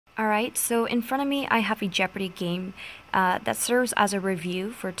Alright, so in front of me I have a Jeopardy game that serves as a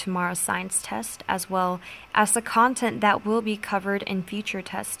review for tomorrow's science test, as well as the content that will be covered in future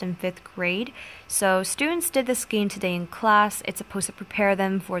tests in 5th grade. So students did this game today in class. It's supposed to prepare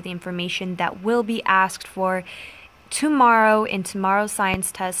them for the information that will be asked for tomorrow in tomorrow's science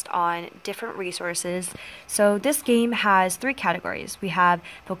test on different resources. So this game has 3 categories. We have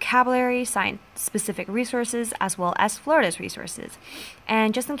vocabulary, science-specific resources, as well as Florida's resources.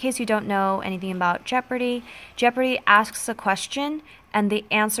 And just in case you don't know anything about Jeopardy, Jeopardy asks a question and the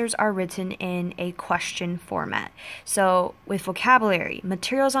answers are written in a question format. So with vocabulary,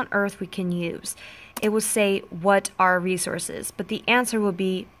 materials on Earth we can use. It will say what are resources, but the answer will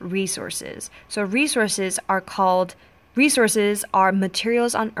be resources. So resources are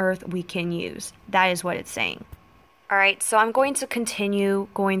materials on Earth we can use. That is what it's saying. Alright, so I'm going to continue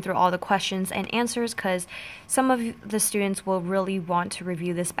going through all the questions and answers because some of the students will really want to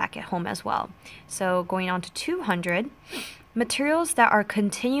review this back at home as well. So going on to 200. Materials that are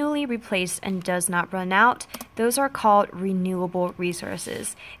continually replaced and does not run out, those are called renewable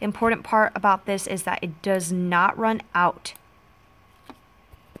resources. Important part about this is that it does not run out.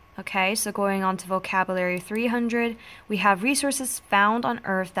 Okay, so going on to vocabulary 300, we have resources found on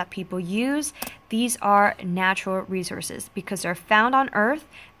Earth that people use. These are natural resources. Because they're found on Earth,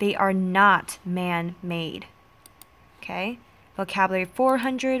 they are not man-made. Okay? Vocabulary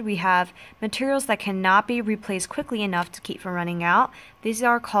 400, we have materials that cannot be replaced quickly enough to keep from running out. These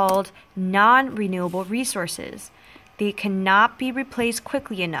are called non-renewable resources. They cannot be replaced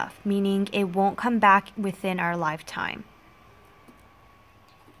quickly enough, meaning it won't come back within our lifetime.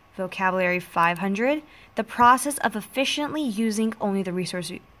 Vocabulary 500, the process of efficiently using only the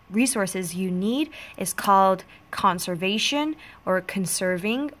resources you need is called conservation or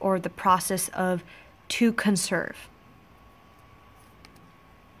conserving, or the process of to conserve.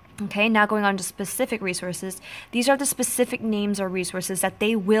 Okay, now going on to specific resources. These are the specific names or resources that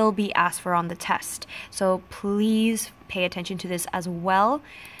they will be asked for on the test. So please pay attention to this as well.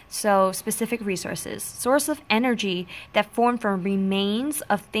 So specific resources. Source of energy that formed from remains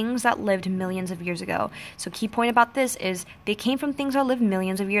of things that lived millions of years ago. So key point about this is they came from things that lived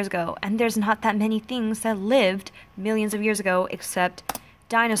millions of years ago. And there's not that many things that lived millions of years ago except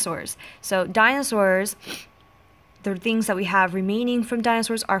dinosaurs. So dinosaurs, the things that we have remaining from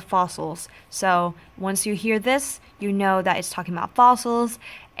dinosaurs are fossils. So once you hear this, you know that it's talking about fossils,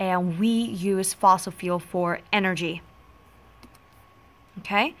 and we use fossil fuel for energy.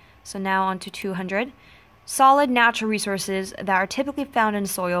 Okay, so now on to 200. Solid natural resources that are typically found in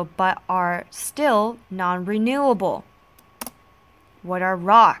soil but are still non-renewable. What are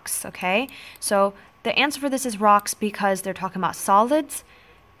rocks? Okay, so the answer for this is rocks because they're talking about solids.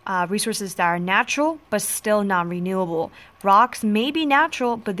 Resources that are natural but still non-renewable. Rocks may be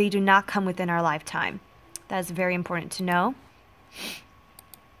natural, but they do not come within our lifetime. That is very important to know.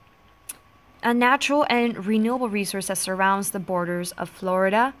 A natural and renewable resource that surrounds the borders of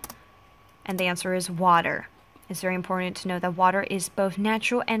Florida, and the answer is water. It's very important to know that water is both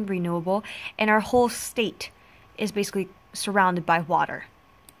natural and renewable, and our whole state is basically surrounded by water.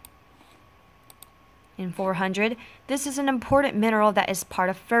 In 400, this is an important mineral that is part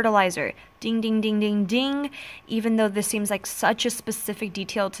of fertilizer. Ding, ding, ding, ding, ding. Even though this seems like such a specific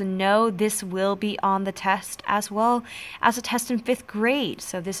detail to know, this will be on the test as well as a test in 5th grade.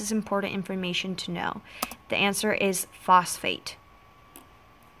 So this is important information to know. The answer is phosphate.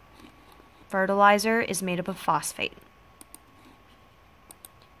 Fertilizer is made up of phosphate.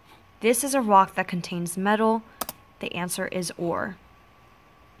 This is a rock that contains metal. The answer is ore.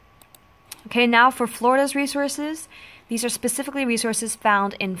 Okay, now for Florida's resources. These are specifically resources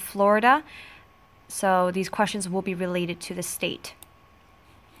found in Florida. So these questions will be related to the state.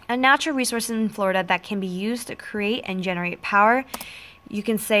 A natural resource in Florida that can be used to create and generate power. You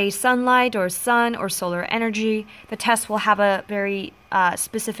can say sunlight or sun or solar energy. The test will have a very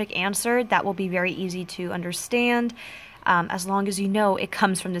specific answer that will be very easy to understand as long as you know it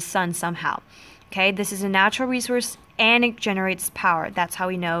comes from the sun somehow. Okay, this is a natural resource and it generates power. That's how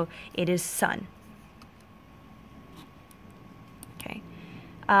we know it is sun. Okay.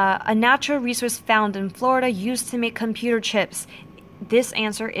 A natural resource found in Florida used to make computer chips. This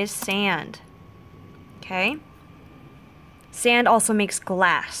answer is sand. Okay. Sand also makes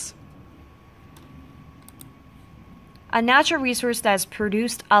glass. A natural resource that is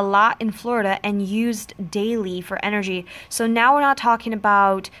produced a lot in Florida and used daily for energy. So now we're not talking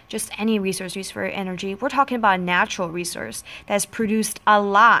about just any resource used for energy. We're talking about a natural resource that is produced a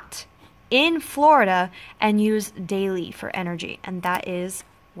lot in Florida and used daily for energy. And that is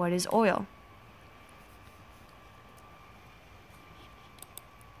what is oil.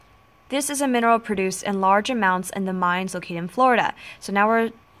 This is a mineral produced in large amounts in the mines located in Florida. So now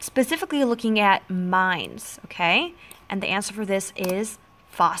we're specifically looking at mines, okay? And the answer for this is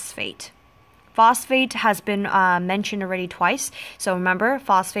phosphate. Phosphate has been mentioned already twice. So remember,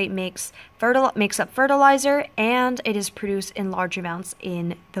 phosphate makes up fertilizer, and it is produced in large amounts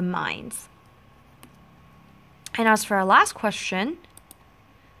in the mines. And as for our last question,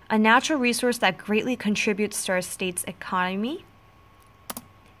 a natural resource that greatly contributes to our state's economy.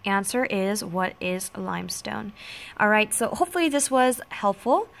 Answer is, what is limestone? All right, so hopefully this was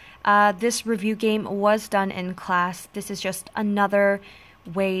helpful. This review game was done in class. This is just another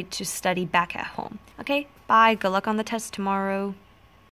way to study back at home. Okay, bye. Good luck on the test tomorrow.